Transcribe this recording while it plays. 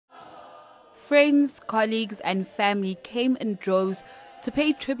Friends, colleagues and family came in droves to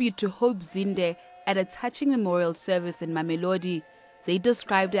pay tribute to Hope Zinde at a touching memorial service in Mamelodi. They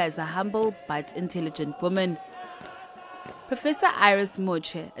described her as a humble but intelligent woman. Professor Iris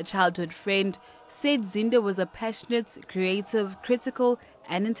Moche, a childhood friend, said Zinde was a passionate, creative, critical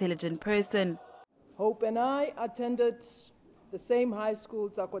and intelligent person. Hope and I attended the same high school,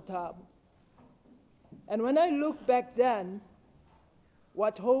 Tsakotab. And when I look back then,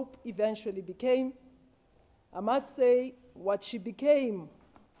 what Hope eventually became, I must say what she became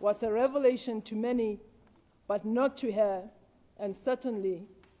was a revelation to many, but not to her, and certainly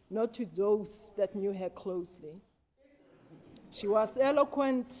not to those that knew her closely. She was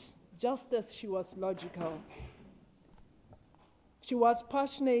eloquent just as she was logical. She was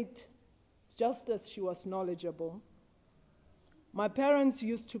passionate just as she was knowledgeable. My parents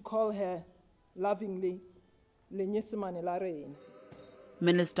used to call her lovingly Lenyesemane la Reina.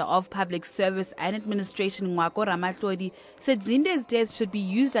 Minister of Public Service and Administration Ngwako Ramatlodi said Zinde's death should be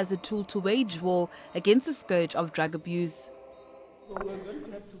used as a tool to wage war against the scourge of drug abuse. So we're going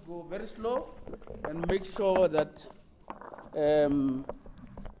to have to go very slow and make sure that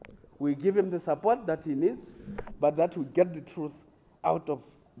we give him the support that he needs, but that we get the truth out of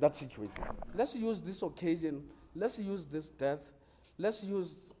that situation. Let's use this occasion, let's use this death, let's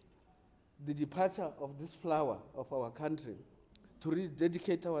use the departure of this flower of our country to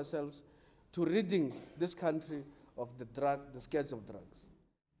rededicate ourselves to ridding this country of the scourge of drugs.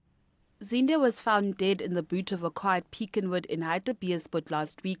 Zinde was found dead in the boot of a car at Peakenwood in Hartbeespoort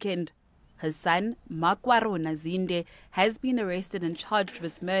last weekend. His son, Makwarona Zinde, has been arrested and charged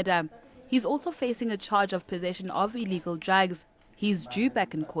with murder. He's also facing a charge of possession of illegal drugs. He's due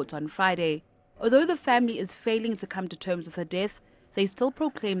back in court on Friday. Although the family is failing to come to terms with her death, they still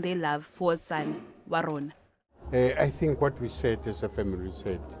proclaim their love for his son, Warona. I think what we said as a family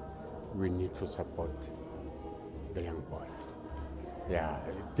said, we need to support the young boy. Yeah,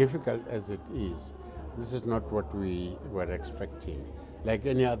 difficult as it is, this is not what we were expecting. Like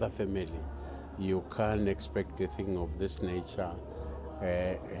any other family, you can't expect a thing of this nature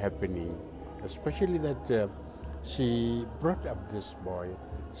happening, especially that she brought up this boy,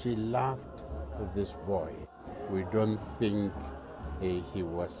 she loved this boy. We don't think he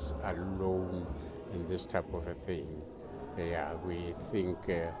was alone in this type of a thing. Yeah, we think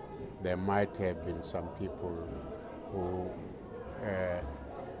there might have been some people who,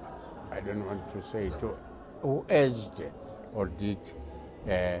 I don't want to say, who urged or did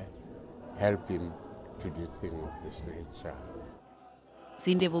help him to do things of this nature.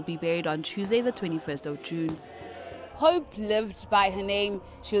 Zinde will be buried on Tuesday, the 21st of June. Hope lived by her name.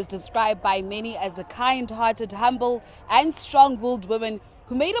 She was described by many as a kind-hearted, humble and strong-willed woman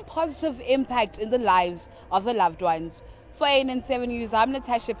who made a positive impact in the lives of her loved ones. For ANN7 News, I'm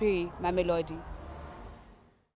Natasha Perry, Mamelodi.